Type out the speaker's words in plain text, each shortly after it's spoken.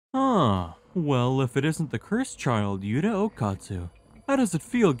Ah, well, if it isn't the cursed child, Yuta Okatsu. How does it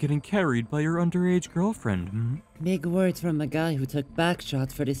feel getting carried by your underage girlfriend, hmm? Big words from a guy who took back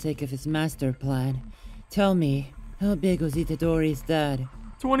shots for the sake of his master plan. Tell me, how big was Itadori's dad?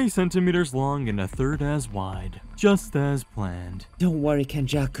 20 centimeters long and a third as wide. Just as planned. Don't worry,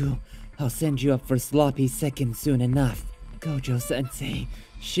 Kenjaku. I'll send you up for sloppy seconds soon enough. Gojo-sensei,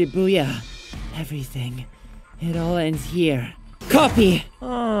 Shibuya, everything. It all ends here. Copy!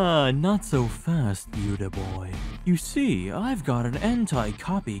 Ah, not so fast, Yuta boy. You see, I've got an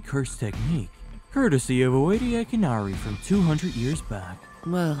anti-copy curse technique, courtesy of Oedia Kanari from 200 years back.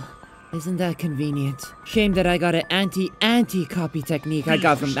 Well, isn't that convenient? Shame that I got an anti-copy technique I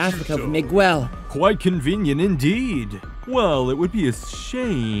got from Africa from Miguel. Quite convenient indeed. Well, it would be a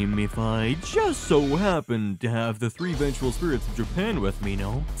shame if I just so happened to have the 3 vengeful spirits of Japan with me,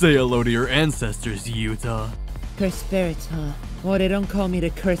 no? Say hello to your ancestors, Yuta. Cursed spirits, huh? Oh, they don't call me the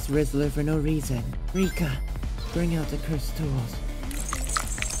Curse Rizzler for no reason. Rika, bring out the cursed tools.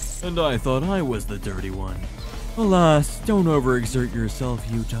 And I thought I was the dirty one. Alas, don't overexert yourself,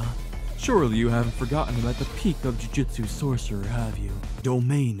 Yuta. Surely you haven't forgotten about the peak of Jujutsu Sorcerer, have you?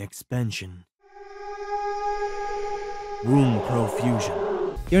 Domain Expansion. Womb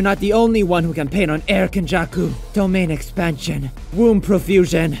Profusion. You're not the only one who can paint on air, Kenjaku. Domain expansion. Womb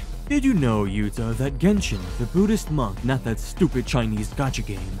profusion. Did you know, Yuta, that Genshin, the Buddhist monk, not that stupid Chinese gacha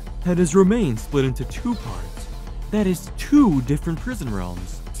game, had his remains split into 2 parts? That is 2 different prison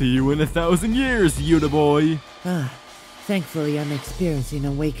realms. See you in 1,000 years, Yuta boy! Thankfully I'm experiencing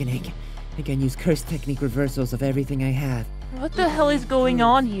awakening. I can use curse technique reversals of everything I have. What the hell is going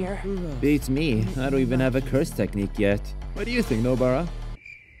on here? Beats me. I don't even have a curse technique yet. What do you think, Nobara?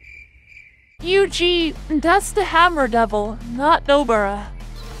 Yuji, that's the Hammer Devil, not Nobara.